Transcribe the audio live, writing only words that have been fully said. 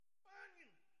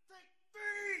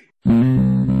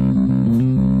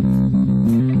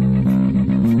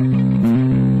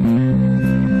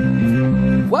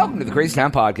the Crazy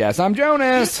Town Podcast. I'm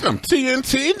Jonas. I'm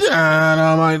TNT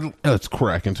Dynamite. Let's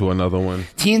crack into another one.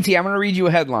 TNT, I'm going to read you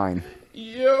a headline.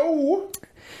 Yo.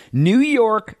 New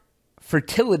York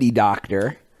fertility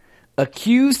doctor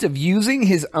accused of using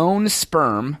his own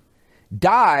sperm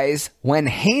dies when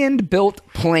hand-built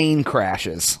plane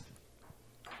crashes.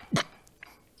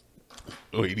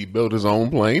 Wait, he built his own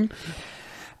plane?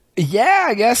 Yeah,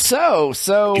 I guess so.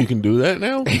 So You can do that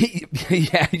now?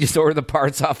 yeah, you just order the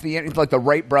parts off the internet. It's like the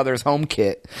Wright Brothers home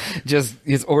kit. Just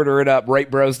order it up,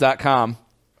 WrightBros.com.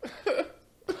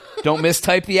 Don't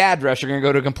mistype the address. You're going to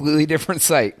go to a completely different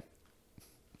site.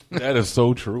 That is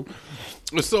so true.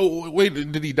 So, wait,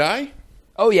 did he die?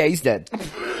 Oh, yeah, he's dead.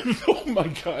 Oh, my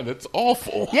God, that's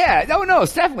awful. Yeah, no,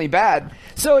 it's definitely bad.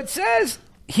 So it says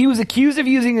he was accused of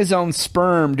using his own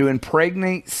sperm to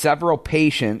impregnate several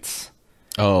patients.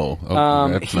 Oh,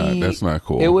 okay. That's not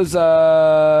cool. It was,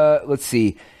 let's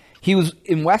see. He was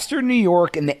in Western New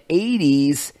York in the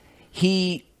 80s.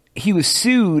 He was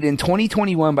sued in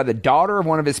 2021 by the daughter of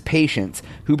one of his patients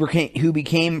who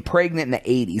became pregnant in the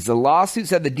 80s. The lawsuit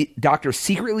said the doctor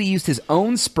secretly used his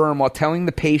own sperm while telling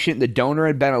the patient the donor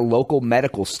had been a local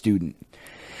medical student.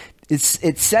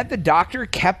 It said the doctor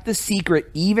kept the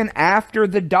secret even after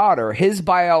the daughter, his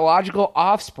biological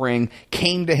offspring,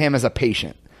 came to him as a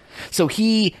patient. So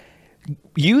he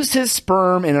used his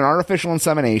sperm in an artificial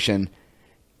insemination.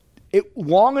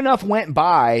 Long enough went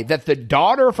by that the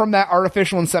daughter from that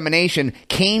artificial insemination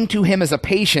came to him as a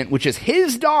patient, which is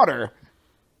his daughter.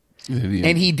 Yeah.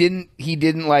 And he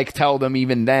didn't like tell them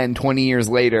even then, 20 years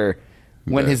later,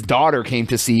 when his daughter came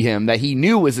to see him, that he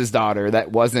knew was his daughter,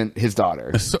 that wasn't his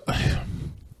daughter. So,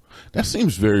 that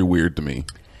seems very weird to me.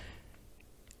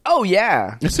 Oh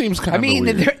yeah, it seems kind of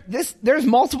weird. There's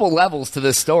multiple levels to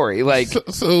this story. Like,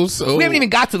 so we haven't even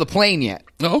got to the plane yet.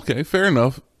 Okay, fair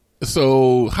enough.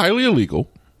 So highly illegal.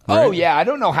 Right? Oh yeah, I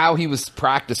don't know how he was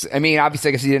practicing. I mean, obviously,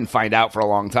 I guess he didn't find out for a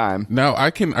long time. Now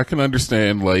I can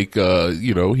understand, like,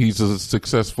 he's a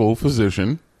successful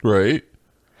physician, right?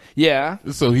 Yeah.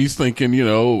 So he's thinking,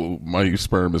 my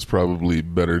sperm is probably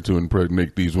better to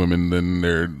impregnate these women than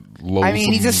their loathsome I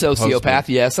mean, he's a sociopath. husband.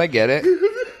 Yes, I get it.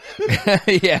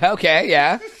 Yeah, okay,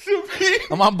 yeah.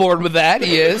 I'm on board with that.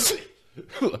 He is.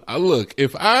 Look,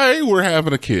 if I were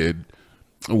having a kid,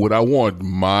 would I want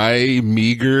my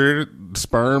meager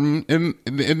sperm in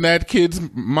that kid's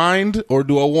mind, or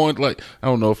do I want, like, I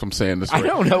don't know if I'm saying this right. I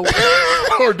don't know.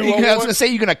 Or do I was going to say,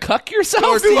 you're going to cuck yourself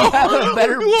or so you have a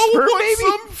better sperm baby?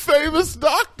 Some famous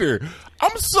doctor.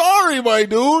 I'm sorry, my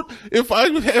dude. If I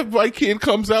have my kid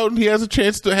comes out and he has a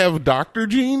chance to have doctor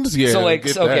genes, yeah. So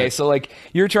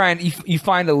you're trying, you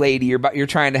find a lady, you're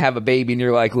trying to have a baby, and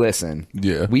you're like, listen,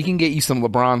 yeah, we can get you some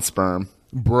LeBron sperm,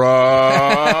 bro.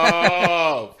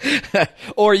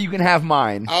 Or you can have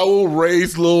mine. I will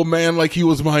raise little man like he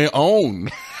was my own.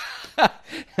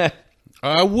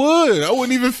 I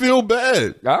wouldn't even feel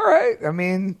bad. All right. I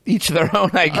mean, each their own,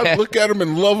 I guess. I'd look at him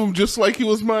and love him just like he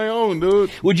was my own,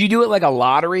 dude. Would you do it like a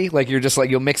lottery? Like you're just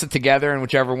like, you'll mix it together and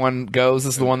whichever one goes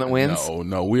is the one that wins?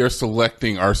 No. We are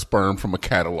selecting our sperm from a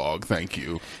catalog. Thank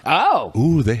you. Oh.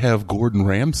 Ooh, they have Gordon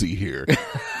Ramsay here.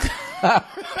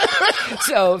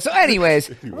 So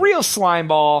anyways, real slime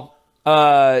ball,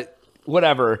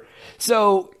 whatever.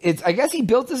 So I guess he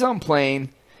built his own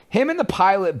plane. Him and the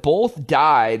pilot both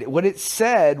died. What it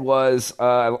said was,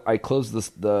 I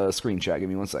closed the screen shot. Give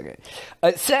me 1 second.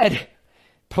 It said,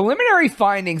 preliminary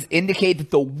findings indicate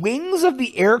that the wings of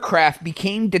the aircraft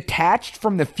became detached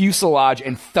from the fuselage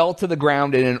and fell to the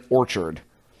ground in an orchard.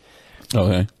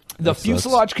 Okay. The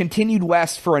fuselage continued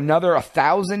west for another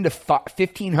 1,000 to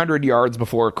 1,500 yards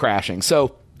before crashing.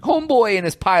 So, homeboy and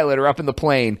his pilot are up in the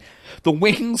plane. The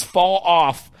wings fall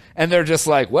off, and they're just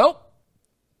like, well,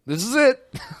 this is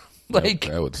it. Like,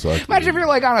 that would suck. Imagine if you're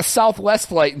like on a Southwest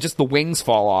flight and just the wings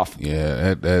fall off.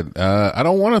 Yeah, I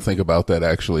don't want to think about that,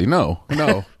 actually. No, I'm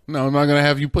not going to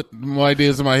have you put more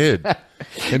ideas in my head.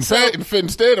 Instead, I'm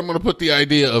going to put the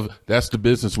idea of that's the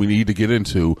business we need to get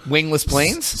into. Wingless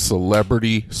planes?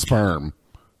 Celebrity sperm.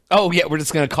 Oh, yeah, we're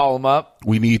just going to call them up?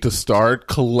 We need to start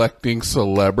collecting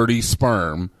celebrity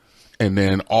sperm and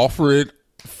then offer it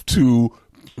to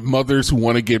mothers who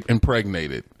want to get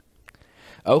impregnated.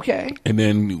 Okay. And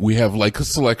then we have like a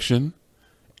selection,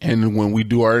 and when we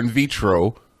do our in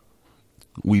vitro,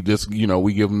 we just,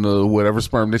 we give them the whatever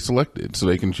sperm they selected, so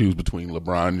they can choose between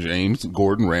LeBron James,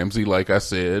 Gordon Ramsay, like I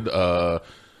said, I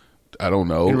don't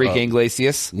know, Enrique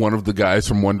Iglesias, one of the guys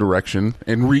from One Direction.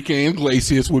 Enrique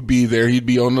Iglesias would be there. He'd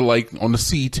be on the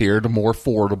C tier, the more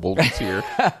affordable tier.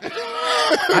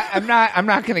 I'm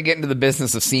not going to get into the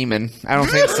business of semen. I don't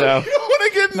think so. You don't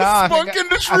want to get in the spunk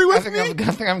industry with me?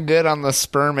 I think I'm good on the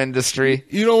sperm industry.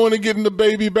 You don't want to get in the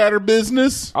baby batter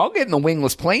business? I'll get in the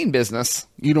wingless plane business.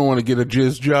 You don't want to get a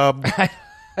jizz job?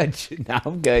 No,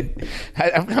 I'm good.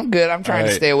 I'm good. I'm trying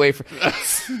to stay away from.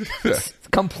 It's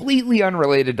completely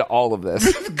unrelated to all of this.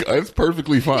 It's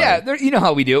perfectly fine. Yeah, you know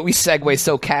how we do it. We segue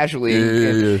so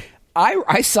casually. Yeah.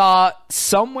 I saw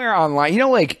somewhere online,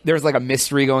 like there's like a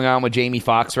mystery going on with Jamie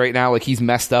Foxx right now. Like he's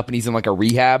messed up and he's in like a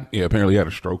rehab. Yeah, apparently he had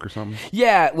a stroke or something.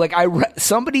 Yeah, like I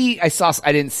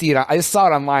didn't see it. I just saw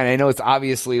it online. I know it's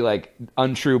obviously like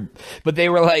untrue, but they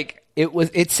were like,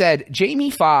 it said Jamie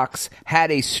Foxx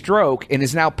had a stroke and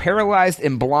is now paralyzed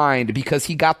and blind because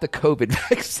he got the COVID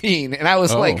vaccine. And I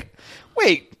was like,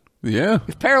 wait, yeah,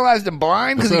 he's paralyzed and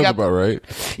blind because he got about right.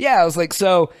 Yeah, I was like,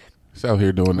 so he's out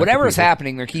here doing whatever is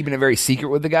happening. They're keeping it very secret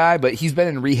with the guy, but he's been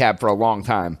in rehab for a long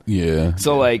time. Yeah.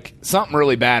 So like something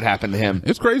really bad happened to him.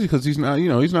 It's crazy because he's not,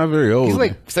 he's not very old.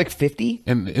 He's like 50.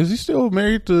 And is he still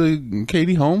married to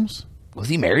Katie Holmes? Was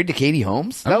he married to Katie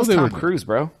Holmes? That was Tom Cruise,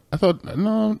 bro. I thought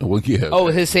no. Well, yeah. Oh,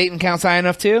 his Satan counts high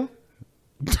enough too?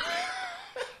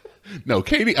 No,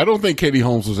 Katie. I don't think Katie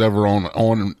Holmes was ever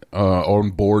on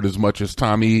board as much as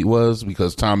Tommy was,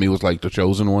 because Tommy was like the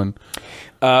chosen one.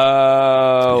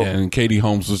 Oh. And Katie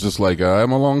Holmes was just like,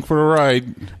 I'm along for the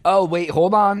ride. Oh, wait,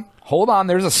 hold on.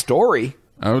 There's a story.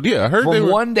 Oh yeah, I heard from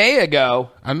one day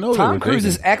ago. I know Tom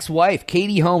Cruise's ex-wife,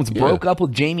 Katie Holmes, broke up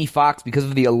with Jamie Foxx because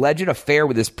of the alleged affair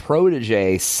with his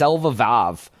protege, Selva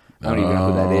Vav. I don't even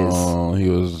know who that is. Oh,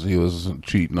 he was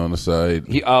cheating on the side.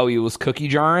 He was cookie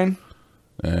jarring?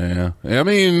 Yeah. I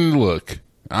mean, look,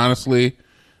 honestly,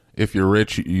 if you're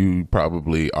rich, you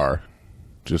probably are.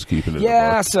 Just keeping it.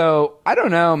 Yeah, so I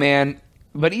don't know, man.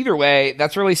 But either way,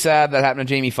 that's really sad that happened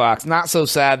to Jamie Foxx. Not so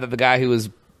sad that the guy who was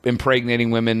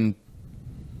impregnating women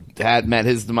had met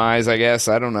his demise, I guess.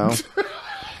 I don't know.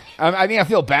 I mean, I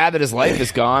feel bad that his life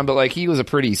is gone, but like he was a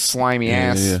pretty slimy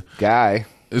ass guy.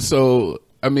 So,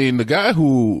 I mean, the guy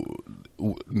who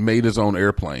made his own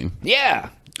airplane. Yeah.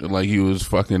 Like he was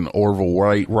fucking Orville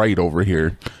Wright over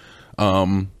here.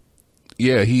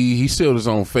 Yeah, he sealed his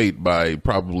own fate by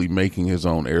probably making his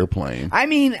own airplane. I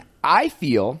mean, I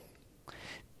feel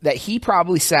that he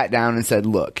probably sat down and said,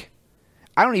 look,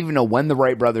 I don't even know when the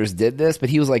Wright brothers did this, but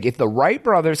he was like, if the Wright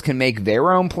brothers can make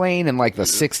their own plane in like the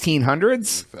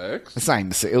 1600s, it's not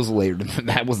even, it was later than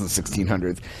that. It wasn't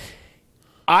 1600s.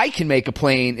 I can make a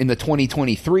plane in the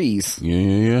 2023s.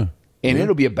 Yeah. And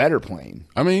it'll be a better plane.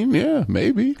 I mean, yeah,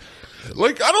 maybe.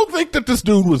 Like, I don't think that this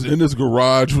dude was in his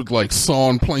garage with, like,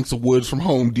 sawing planks of woods from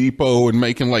Home Depot and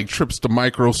making, like, trips to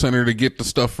Micro Center to get the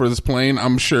stuff for this plane.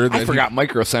 I'm sure that I forgot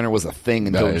Micro Center was a thing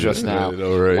until just now.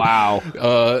 Right. Wow.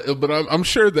 But I'm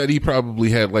sure that he probably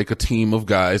had, like, a team of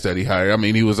guys that he hired. I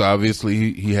mean, he was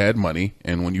obviously, he had money.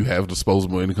 And when you have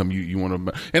disposable income, you want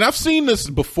to... And I've seen this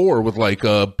before with, like,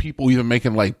 people even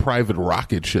making, like, private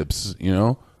rocket ships, you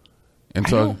know? And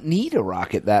so, I don't need a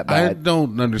rocket that bad. I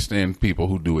don't understand people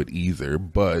who do it either,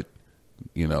 but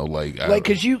like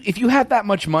because if you had that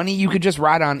much money, you could just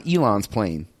ride on Elon's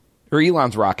plane or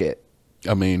Elon's rocket.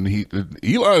 I mean,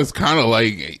 Elon is kind of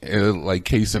like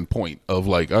case in point of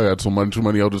like, I got so much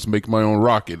money, I'll just make my own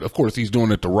rocket. Of course, he's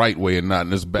doing it the right way and not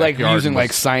in his backyard, like using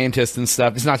like scientists and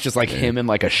stuff. It's not just like him in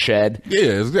like a shed.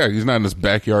 Yeah, exactly. He's not in his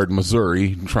backyard in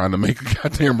Missouri trying to make a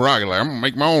goddamn rocket. Like, I'm gonna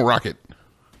make my own rocket.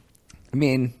 I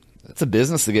mean, that's a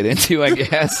business to get into, I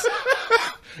guess.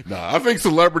 I think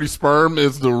celebrity sperm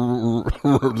is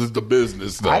the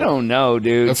business, though. I don't know,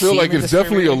 dude. I feel like it's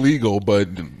definitely illegal, but,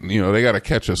 they got to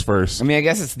catch us first. I mean, I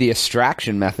guess it's the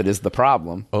extraction method is the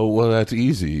problem. Oh, well, that's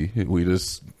easy.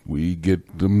 We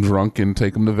get them drunk and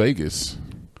take them to Vegas.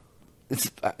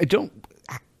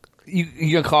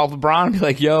 You gonna call LeBron and be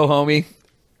like, yo, homie,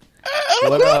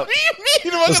 what up? What do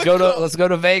you mean? Let's go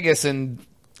to Vegas and...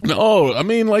 No, I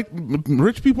mean, like,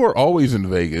 rich people are always in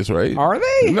Vegas, right? Are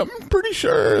they? I'm pretty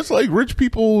sure it's like rich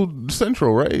people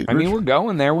central, right? I mean, we're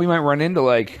going there. We might run into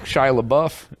like Shia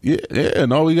LaBeouf. Yeah,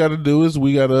 and all we got to do is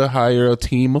we got to hire a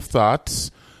team of thoughts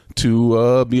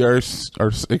to be our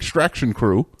extraction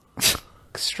crew.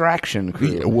 Extraction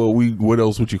crew. Yeah, well, what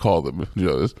else would you call them?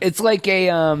 It's like a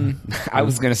I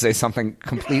was gonna say something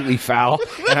completely foul,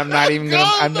 and I'm not even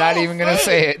gonna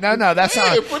say it. No, that's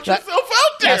not. Put yourself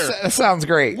out there. That sounds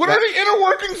great. What are the inner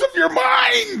workings of your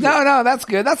mind? No, that's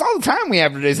good. That's all the time we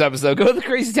have for today's episode. Go to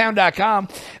thecrazytown.com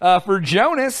for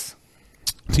Jonas.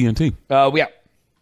 TNT. We out.